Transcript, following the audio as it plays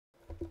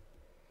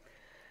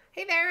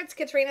Hey there, it's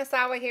Katrina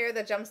Sawa here,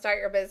 the Jumpstart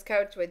Your Biz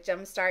Coach with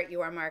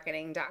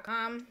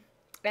jumpstartyourmarketing.com.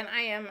 And I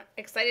am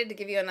excited to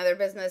give you another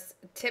business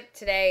tip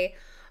today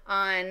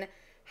on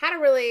how to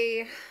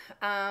really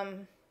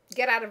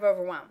get out of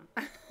overwhelm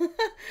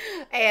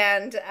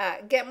and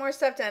get more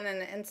stuff done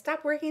and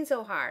stop working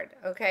so hard,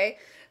 okay?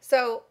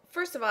 So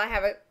first of all, I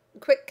have a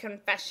quick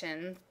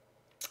confession.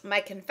 My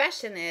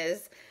confession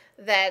is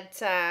that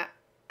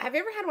have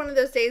you ever had one of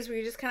those days where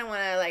you just kind of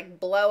want to like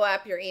blow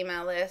up your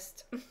email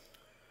list?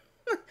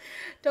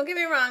 Don't get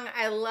me wrong,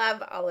 I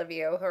love all of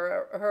you who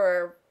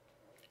are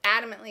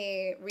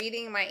adamantly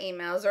reading my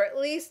emails, or at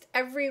least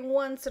every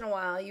once in a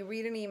while you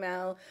read an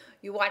email,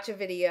 you watch a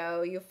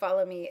video, you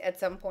follow me at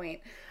some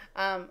point.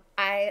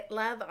 I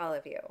love all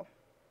of you.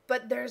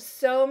 But there's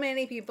so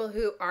many people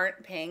who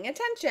aren't paying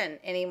attention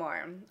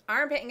anymore,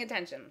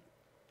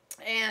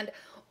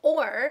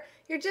 or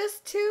you're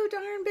just too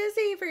darn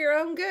busy for your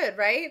own good,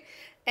 right?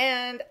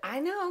 And I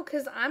know,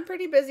 because I'm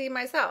pretty busy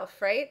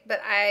myself, right? But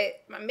I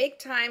make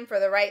time for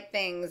the right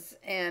things.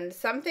 And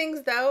some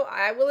things, though,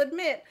 I will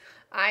admit,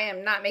 I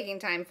am not making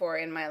time for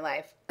in my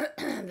life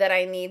that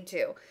I need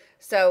to.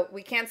 So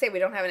we can't say we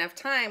don't have enough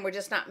time. We're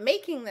just not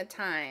making the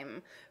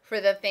time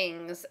for the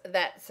things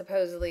that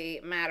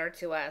supposedly matter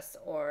to us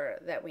or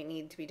that we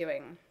need to be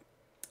doing.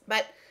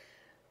 But,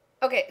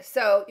 okay,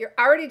 so you're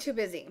already too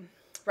busy,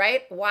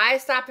 right? Why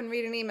stop and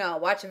read an email,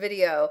 watch a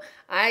video?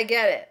 I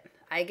get it.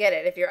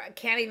 If you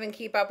can't even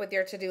keep up with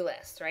your to-do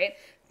list, right?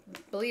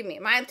 Believe me,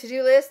 my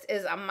to-do list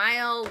is a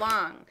mile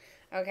long,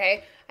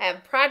 okay? I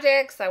have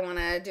projects I want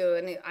to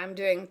do. I'm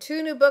doing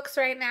 2 new books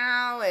right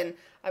now, and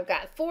I've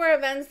got 4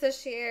 events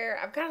this year.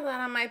 I've got a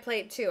lot on my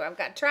plate, too. I've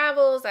got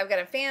travels. I've got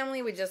a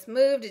family. We just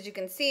moved. As you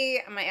can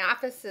see, my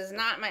office is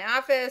not my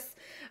office.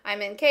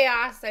 I'm in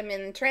chaos. I'm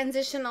in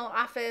transitional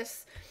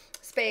office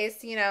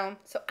space, you know.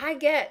 So I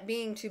get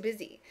being too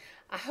busy.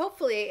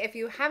 Hopefully, if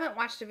you haven't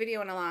watched a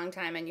video in a long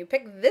time and you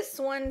pick this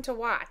one to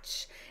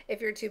watch if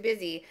you're too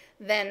busy,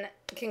 then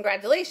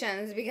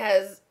congratulations,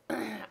 because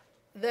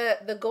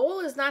the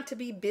goal is not to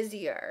be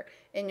busier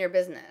in your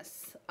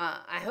business.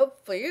 I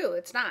hope for you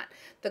it's not.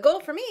 The goal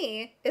for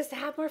me is to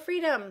have more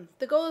freedom.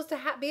 The goal is to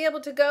be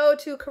able to go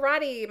to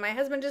karate. My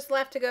husband just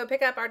left to go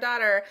pick up our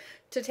daughter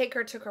to take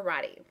her to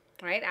karate,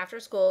 right? After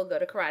school, go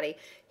to karate.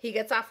 He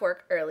gets off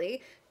work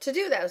early to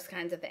do those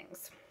kinds of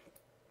things.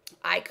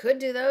 I could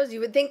do those. You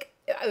would think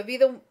I would be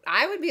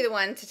the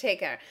one to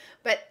take her.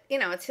 But, you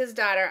know, it's his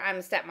daughter. I'm a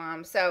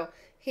stepmom. So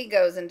he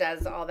goes and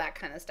does all that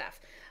kind of stuff.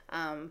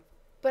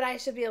 But I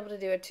should be able to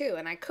do it too.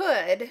 And I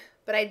could,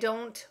 but I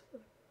don't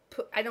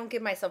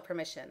give myself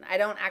permission. I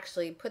don't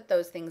actually put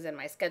those things in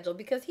my schedule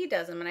because he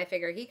does them and I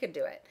figure he could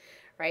do it,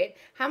 right?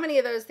 How many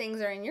of those things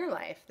are in your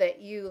life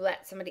that you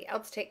let somebody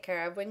else take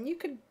care of when you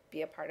could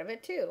be a part of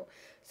it too?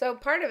 So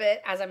part of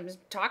it, as I'm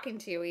talking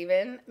to you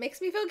even,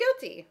 makes me feel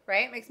guilty,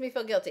 right? Makes me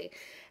feel guilty.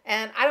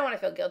 And I don't want to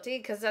feel guilty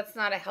because that's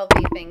not a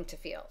healthy thing to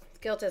feel.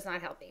 Guilt is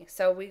not healthy.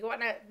 So we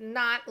want to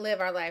not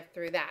live our life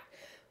through that.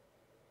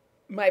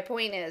 My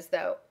point is,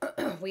 though,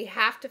 we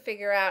have to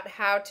figure out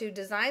how to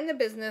design the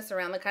business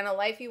around the kind of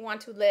life you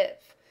want to live.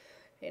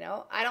 You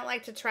know, I don't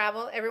like to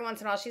travel. Every once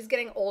in a while, she's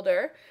getting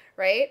older,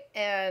 right?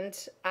 And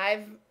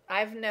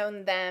I've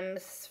known them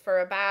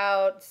for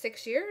about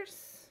 6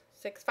 years.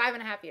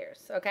 5.5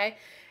 years, okay?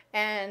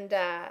 And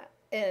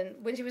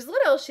when she was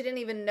little, she didn't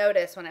even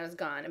notice when I was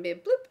gone. It'd be a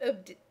bloop,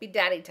 it'd be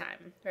daddy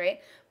time,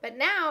 right? But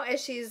now, as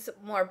she's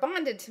more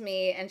bonded to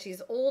me and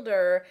she's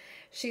older,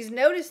 she's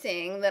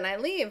noticing that I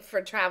leave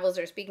for travels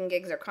or speaking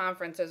gigs or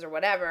conferences or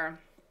whatever.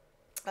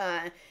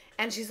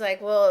 And she's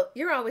like, well,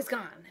 you're always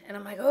gone. And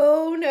I'm like,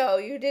 oh, no,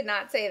 you did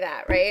not say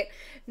that, right?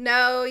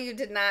 No, you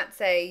did not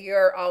say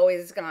you're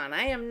always gone.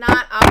 I am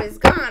not always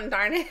gone,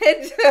 darn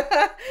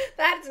it.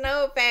 That's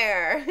no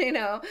fair, you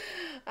know.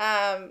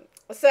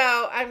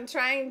 So I'm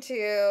trying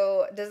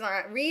to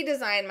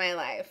redesign my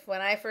life.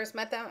 When I first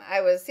met them, I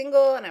was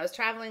single and I was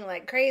traveling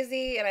like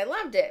crazy, and I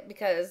loved it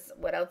because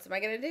what else am I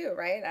going to do,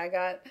 right?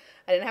 I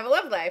didn't have a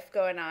love life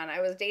going on.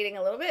 I was dating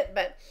a little bit,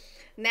 but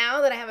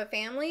now that I have a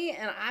family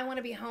and I want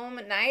to be home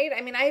at night, I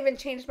mean, I even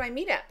changed my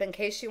meetup in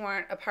case you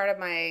aren't a part of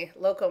my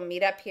local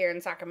meetup here in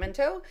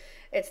Sacramento.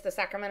 It's the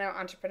Sacramento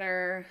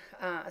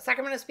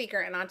Speaker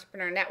and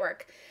Entrepreneur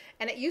Network.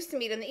 And it used to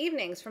meet in the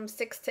evenings from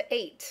 6 to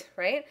 8,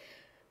 right?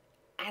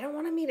 I don't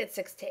want to meet at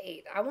 6 to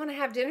 8. I want to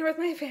have dinner with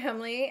my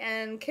family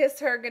and kiss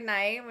her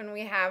goodnight when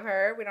we have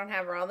her. We don't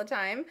have her all the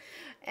time.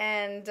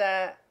 And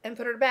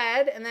put her to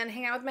bed and then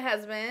hang out with my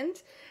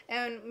husband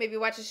and maybe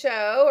watch a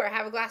show or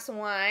have a glass of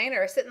wine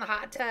or sit in the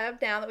hot tub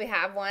now that we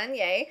have one.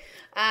 Yay.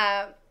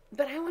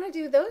 But I want to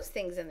do those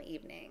things in the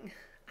evening.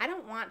 I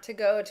don't want to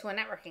go to a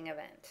networking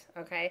event,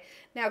 okay?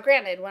 Now,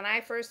 granted, when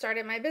I first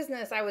started my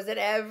business, I was at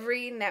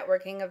every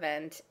networking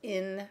event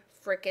in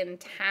frickin'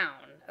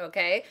 town,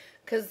 okay?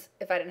 Because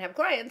if I didn't have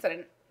clients,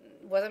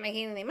 wasn't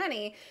making any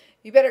money,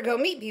 you better go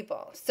meet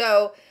people.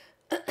 So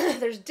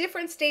there's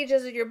different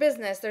stages of your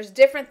business. There's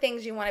different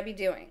things you want to be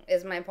doing,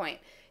 is my point.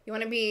 You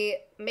want to be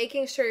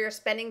making sure you're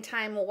spending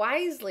time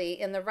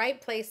wisely in the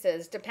right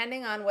places,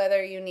 depending on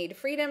whether you need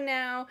freedom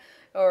now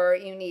or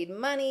you need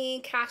money,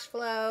 cash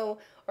flow,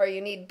 or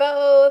you need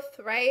both,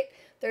 right?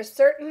 There's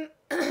certain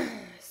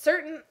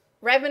certain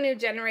revenue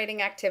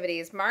generating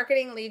activities,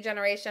 marketing, lead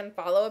generation,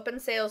 follow-up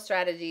and sales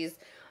strategies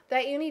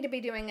that you need to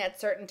be doing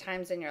at certain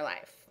times in your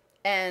life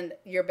and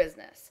your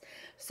business.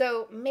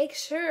 So make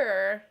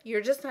sure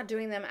you're just not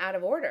doing them out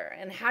of order.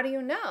 And how do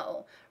you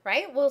know,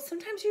 right? Well,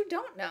 sometimes you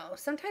don't know.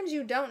 Sometimes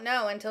you don't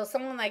know until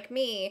someone like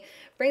me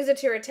brings it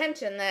to your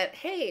attention that,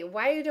 hey,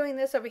 why are you doing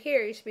this over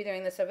here? You should be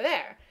doing this over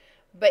there.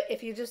 But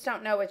if you just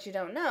don't know what you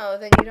don't know,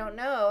 then you don't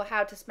know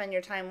how to spend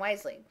your time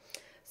wisely.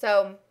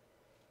 So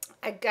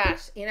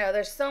gosh,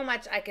 there's so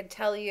much I could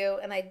tell you,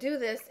 and I do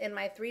this in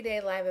my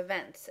 3-day live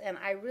events, and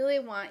I really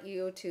want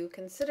you to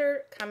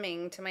consider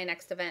coming to my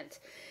next event.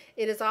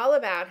 It is all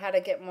about how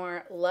to get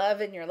more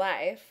love in your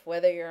life,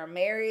 whether you're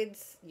married,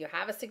 you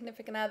have a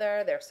significant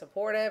other, they're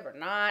supportive or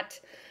not,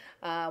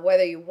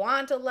 whether you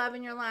want a love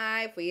in your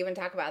life. We even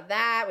talk about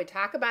that. We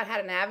talk about how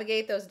to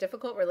navigate those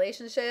difficult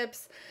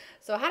relationships.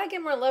 So how to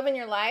get more love in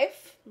your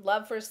life,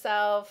 love for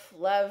self,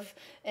 love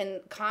and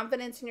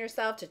confidence in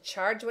yourself, to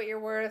charge what you're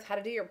worth, how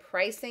to do your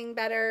pricing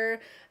better,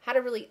 how to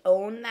really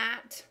own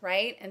that,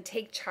 right? And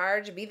take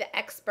charge, be the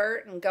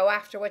expert and go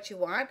after what you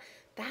want.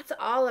 That's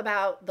all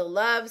about the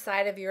love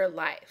side of your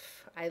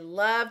life. I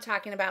love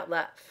talking about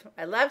love.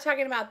 I love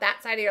talking about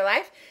that side of your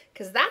life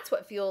because that's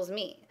what fuels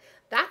me.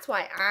 That's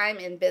why I'm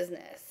in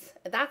business.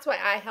 That's why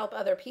I help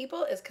other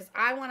people, is because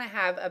I want to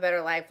have a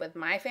better life with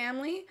my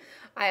family.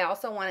 I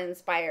also want to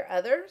inspire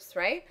others,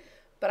 right?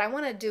 But I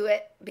want to do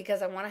it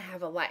because I want to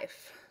have a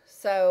life.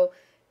 So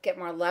get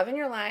more love in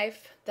your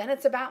life. Then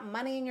it's about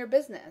money in your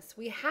business.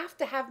 We have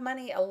to have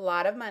money, a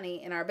lot of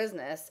money in our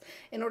business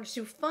in order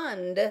to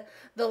fund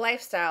the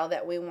lifestyle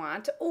that we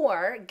want,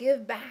 or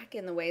give back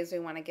in the ways we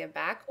want to give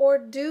back, or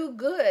do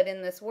good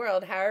in this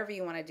world, however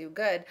you want to do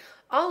good.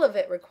 All of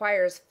it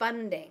requires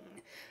funding,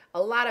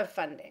 a lot of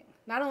funding.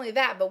 Not only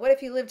that, but what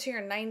if you live to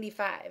your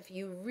 95?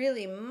 You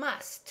really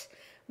must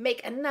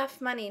make enough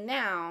money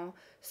now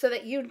so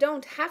that you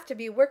don't have to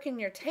be working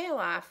your tail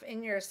off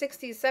in your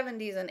 60s,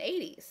 70s, and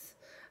 80s.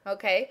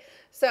 Okay,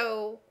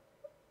 so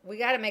we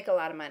got to make a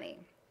lot of money.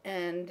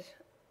 And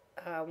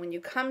when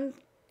you come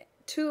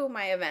to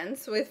my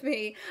events with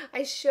me,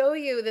 I show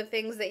you the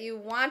things that you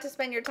want to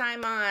spend your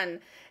time on,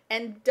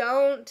 and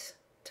don't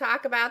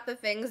talk about the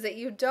things that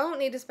you don't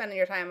need to spend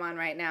your time on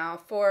right now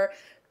for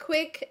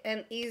quick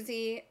and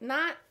easy,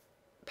 not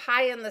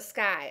pie in the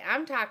sky.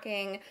 I'm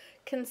talking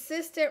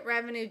consistent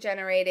revenue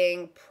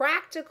generating,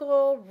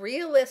 practical,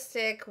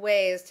 realistic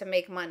ways to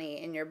make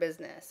money in your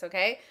business,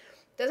 okay?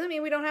 Doesn't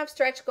mean we don't have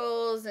stretch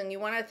goals and you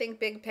want to think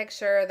big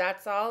picture.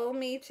 That's all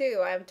me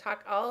too. I'm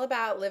talk all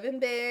about living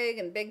big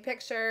and big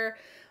picture,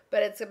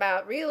 but it's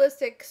about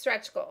realistic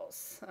stretch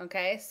goals,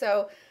 okay?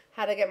 So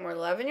how to get more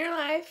love in your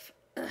life.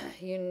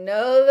 You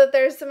know that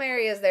there's some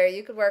areas there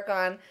you could work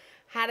on.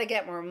 How to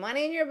get more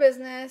money in your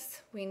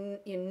business. You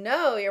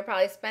know you're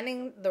probably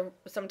spending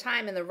some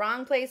time in the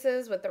wrong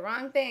places with the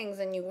wrong things,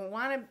 and you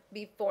want to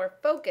be more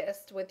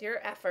focused with your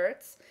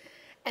efforts.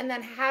 And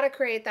then how to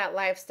create that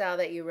lifestyle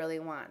that you really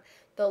want.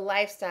 The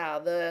lifestyle,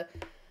 the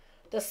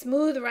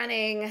smooth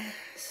running,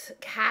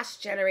 cash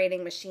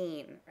generating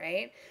machine,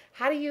 right?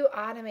 How do you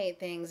automate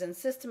things and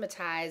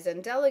systematize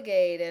and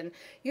delegate and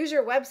use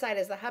your website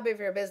as the hub of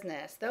your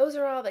business? Those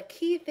are all the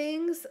key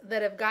things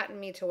that have gotten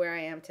me to where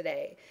I am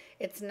today.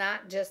 It's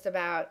not just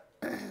about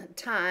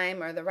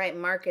time or the right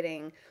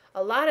marketing.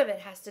 A lot of it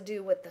has to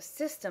do with the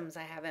systems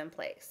I have in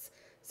place.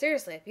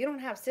 Seriously, if you don't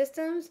have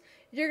systems,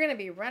 you're going to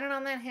be running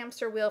on that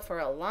hamster wheel for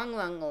a long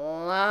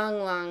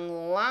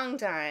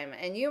time.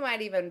 And you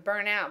might even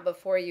burn out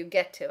before you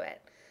get to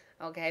it.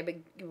 Okay, but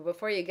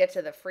before you get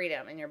to the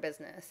freedom in your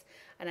business.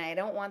 And I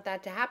don't want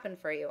that to happen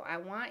for you. I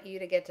want you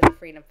to get to the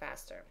freedom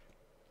faster.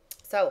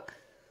 So,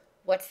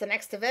 what's the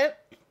next event?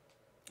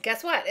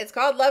 Guess what? It's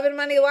called Love and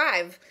Money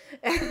Live.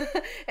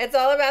 It's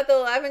all about the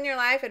love in your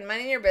life and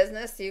money in your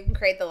business so you can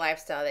create the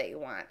lifestyle that you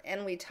want.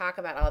 And we talk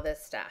about all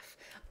this stuff.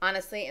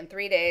 Honestly, in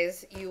 3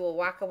 days, you will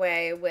walk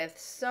away with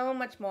so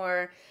much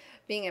more,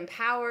 being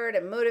empowered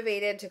and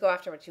motivated to go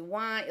after what you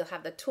want. You'll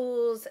have the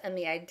tools and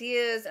the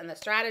ideas and the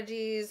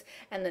strategies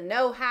and the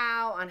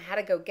know-how on how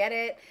to go get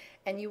it.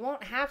 And you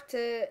won't have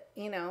to,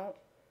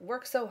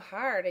 work so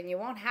hard, and you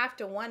won't have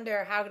to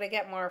wonder how to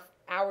get more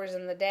hours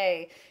in the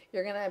day.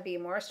 You're going to be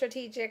more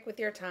strategic with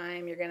your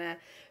time. You're going to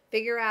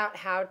figure out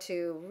how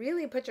to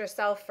really put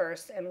yourself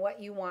first and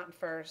what you want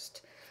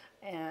first.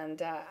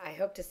 And I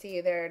hope to see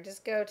you there.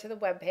 Just go to the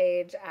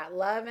webpage at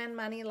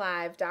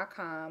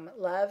loveandmoneylive.com,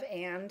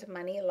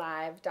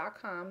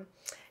 loveandmoneylive.com,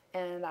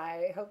 and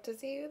I hope to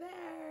see you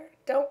there.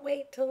 Don't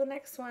wait till the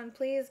next one.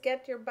 Please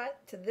get your butt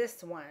to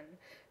this one.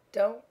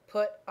 Don't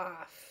put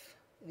off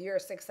your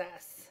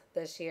success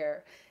this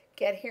year.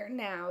 Get here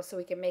now so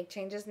we can make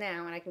changes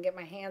now, and I can get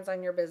my hands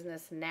on your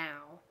business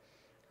now.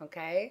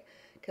 okay?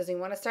 Because we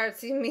want to start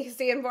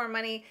seeing more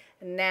money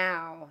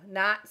now,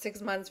 not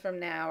 6 months from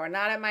now, or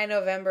not at my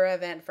November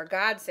event. For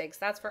God's sakes,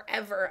 that's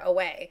forever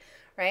away,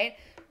 right?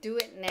 Do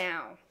it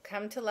now.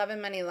 Come to Love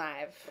and Money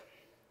Live.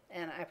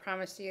 And I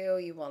promise you,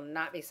 you will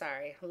not be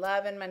sorry.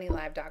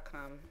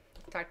 loveandmoneylive.com.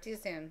 Talk to you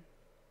soon.